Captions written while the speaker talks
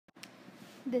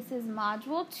This is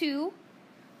Module 2,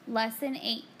 Lesson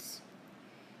 8.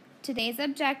 Today's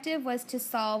objective was to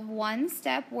solve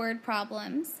one-step word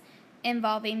problems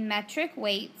involving metric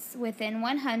weights within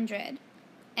 100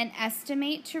 and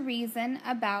estimate to reason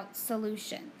about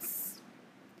solutions.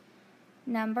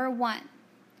 Number 1.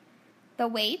 The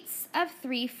weights of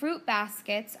 3 fruit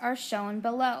baskets are shown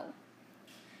below.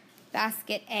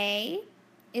 Basket A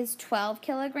is 12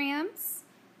 kilograms.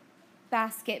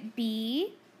 Basket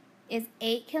B is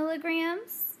 8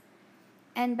 kilograms.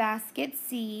 And basket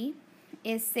C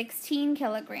is 16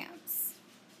 kilograms.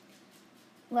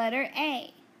 Letter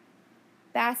A.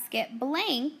 Basket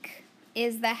blank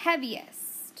is the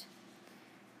heaviest.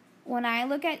 When I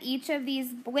look at each of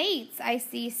these weights, I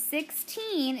see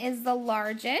 16 is the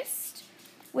largest,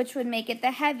 which would make it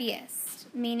the heaviest,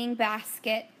 meaning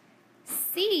basket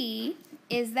C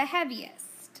is the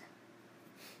heaviest.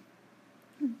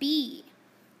 B.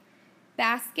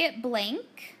 Basket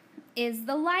blank is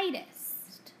the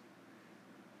lightest.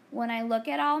 When I look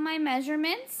at all my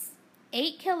measurements,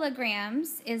 8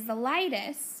 kilograms is the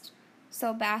lightest,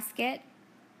 so basket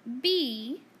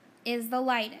B is the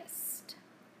lightest.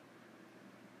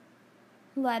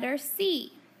 Letter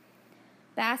C.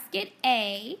 Basket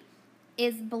A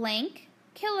is blank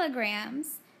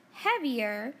kilograms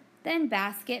heavier than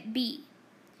basket B.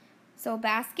 So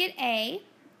basket A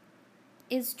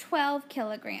is 12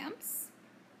 kilograms.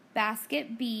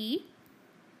 Basket B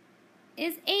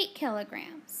is 8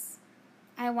 kilograms.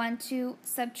 I want to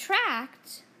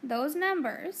subtract those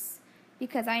numbers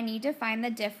because I need to find the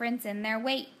difference in their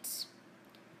weight.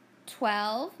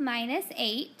 12 minus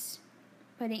 8,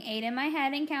 putting 8 in my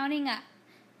head and counting up.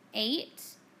 8,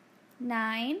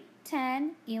 9,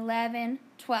 10, 11,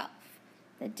 12.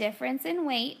 The difference in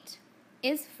weight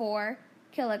is 4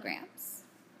 kilograms.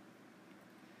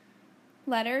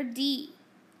 Letter D.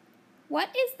 What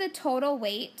is the total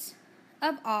weight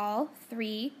of all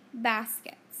 3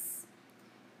 baskets?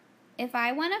 If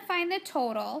I want to find the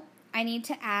total, I need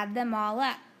to add them all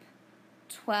up.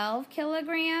 12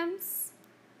 kilograms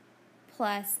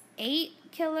plus 8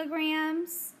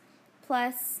 kilograms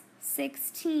plus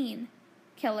 16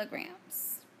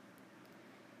 kilograms.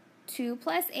 2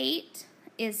 plus 8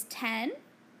 is 10.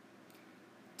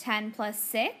 10 plus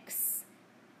 6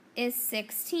 is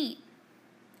 16.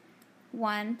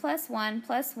 1 plus 1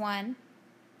 plus 1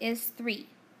 is 3.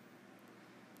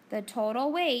 The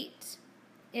total weight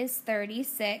is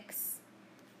 36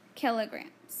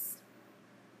 kilograms.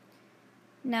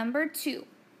 Number 2.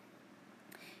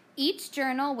 Each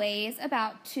journal weighs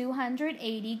about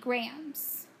 280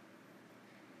 grams.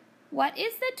 What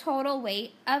is the total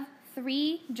weight of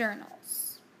 3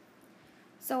 journals?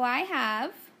 So I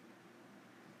have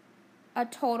a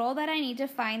total that I need to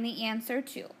find the answer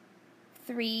to.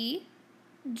 3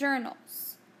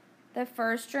 journals. The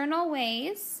first journal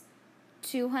weighs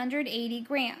 280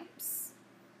 grams.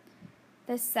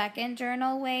 The second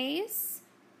journal weighs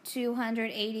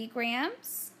 280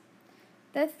 grams.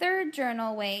 The third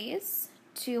journal weighs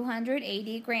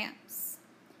 280 grams.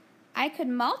 I could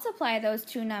multiply those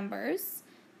two numbers,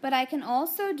 but I can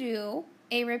also do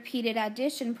a repeated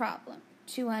addition problem.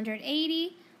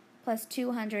 280 plus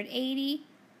 280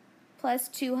 plus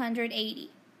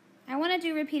 280. I want to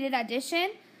do repeated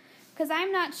addition because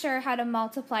I'm not sure how to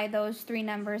multiply those 3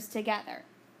 numbers together.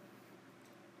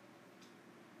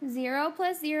 0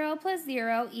 plus 0 plus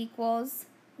 0 equals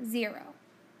 0.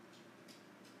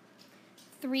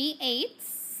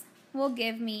 3/8 will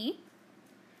give me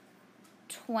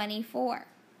 24.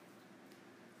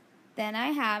 Then I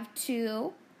have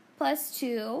 2 plus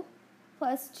 2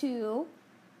 plus 2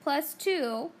 plus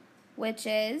 2, which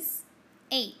is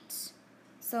 8.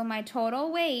 So my total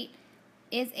weight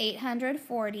is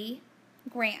 840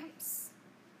 grams.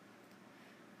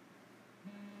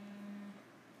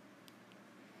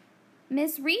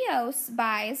 Ms. Rios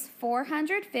buys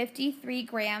 453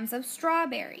 grams of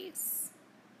strawberries.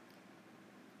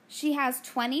 She has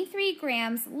 23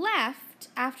 grams left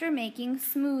after making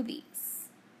smoothies.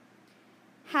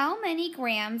 How many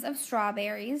grams of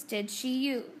strawberries did she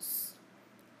use?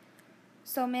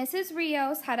 So Mrs.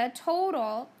 Rios had a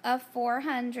total of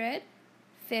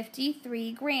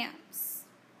 453 grams.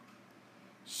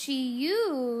 She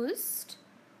used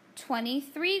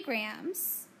 23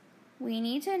 grams. We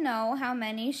need to know how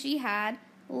many she had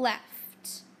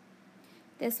left.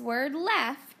 This word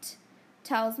left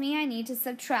tells me I need to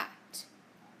subtract.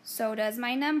 So does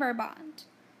my number bond.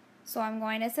 So I'm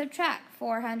going to subtract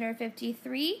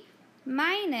 453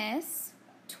 minus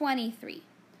 23.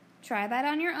 Try that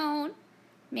on your own.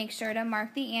 Make sure to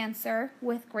mark the answer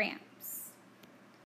with grams.